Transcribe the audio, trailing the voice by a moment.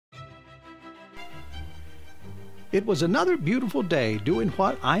It was another beautiful day doing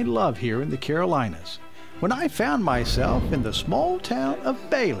what I love here in the Carolinas when I found myself in the small town of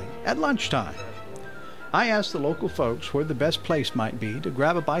Bailey at lunchtime. I asked the local folks where the best place might be to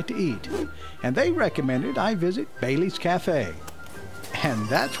grab a bite to eat, and they recommended I visit Bailey's Cafe. And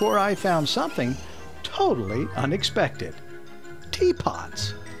that's where I found something totally unexpected.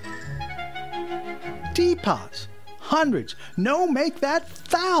 Teapots. Teapots. Hundreds, no, make that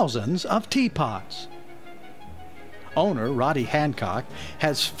thousands of teapots. Owner Roddy Hancock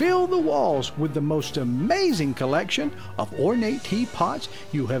has filled the walls with the most amazing collection of ornate teapots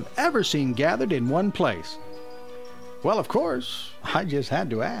you have ever seen gathered in one place. Well, of course, I just had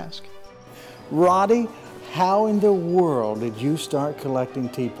to ask. Roddy, how in the world did you start collecting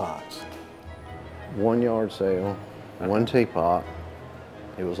teapots? One yard sale, one teapot,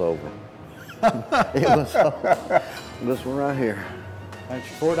 it was over. It was over. This one right here.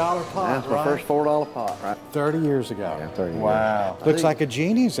 That's your $4 pot, That's my first $4 pot, right? 30 years ago. Yeah, 30 years. Wow. Looks like a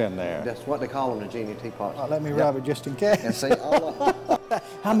genie's in there. That's what they call them, the genie teapots. Let me rub it just in case. And see,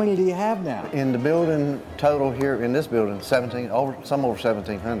 How many do you have now? in the building, total here, in this building, some over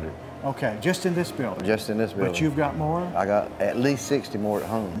 1,700. Okay, just in this building? Just in this building. But you've got more? I got at least 60 more at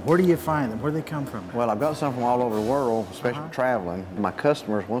home. Where do you find them? Where do they come from? Well, I've got some from all over the world, especially traveling. My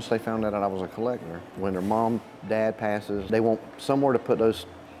customers, once they found out that I was a collector, when their mom, dad passes, they want somewhere to put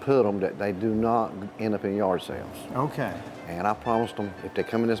them that they do not end up in yard sales. Okay. And I promised them, if they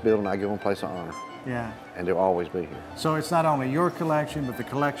come in this building, I give them a place of honor. Yeah. And they'll always be here. So it's not only your collection, but the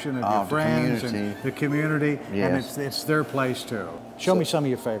collection of your friends and the community, yes. And it's their place too. Show me some of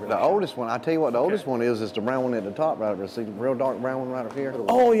your favorites. The oldest one, I tell you what, the oldest one is the brown one at the top right up there. See the real dark brown one right up here?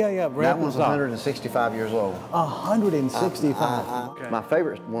 Oh, yeah, yeah. That one's 165 years old. 165. Okay. My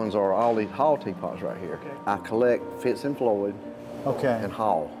favorite ones are all these Hall teapots right here. Okay. I collect Fitz and Floyd. Okay. And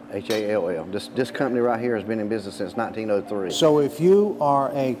Hall, H-A-L-L. This company right here has been in business since 1903. So if you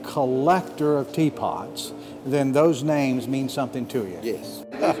are a collector of teapots, then those names mean something to you. Yes.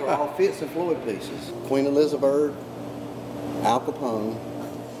 These are all Fitz and Floyd pieces. Queen Elizabeth, Al Capone,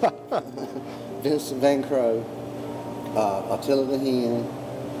 Vincent Van Crow, Attila the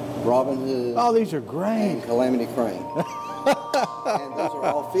Hen, Robin Hood. Oh, these are great. And Calamity Crane. And those are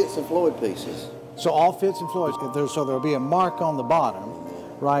all Fitz and Floyd pieces. So all Fitz and Floyd, so there'll be a mark on the bottom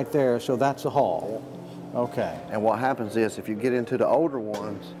right there, so that's the Hall. Yep. Okay. And what happens is if you get into the older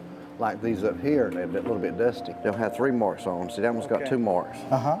ones, like these up here, they're a little bit dusty, they'll have 3 marks on them. See, that one's got 2 marks.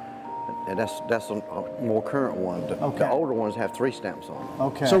 Uh-huh. And that's a more current one. The older ones have 3 stamps on them.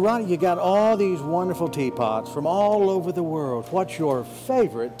 Okay. So Ronnie, you got all these wonderful teapots from all over the world. What's your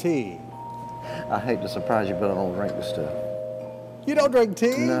favorite tea? I hate to surprise you, but I don't drink this stuff. You don't drink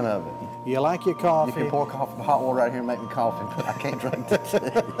tea? None of it. You like your coffee? You can pour hot water out here and make me coffee, but I can't drink the tea.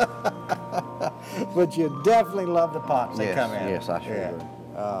 But you definitely love the pots that come in. Yes, I sure do.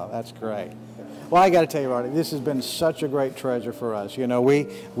 Oh, that's great. Well, I got to tell you, Roddy, this has been such a great treasure for us. You know,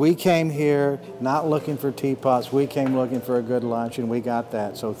 we came here not looking for teapots. We came looking for a good lunch, and we got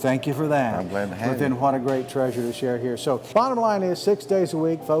that. So thank you for that. I'm glad to have you. But then what a great treasure to share here. So bottom line is 6 days a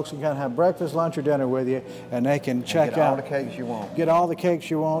week, folks can come have breakfast, lunch, or dinner with you, and they can check out. Get all the cakes you want. Get all the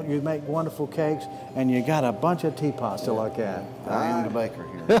cakes you want. You make wonderful cakes, and you got a bunch of teapots to look at. I am the baker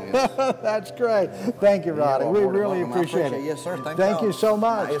here. Yes. That's great. Thank you, Roddy. We really appreciate it. Yes, sir. Thank you so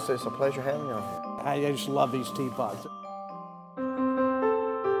much. It's a pleasure having you on here. I just love these teapots.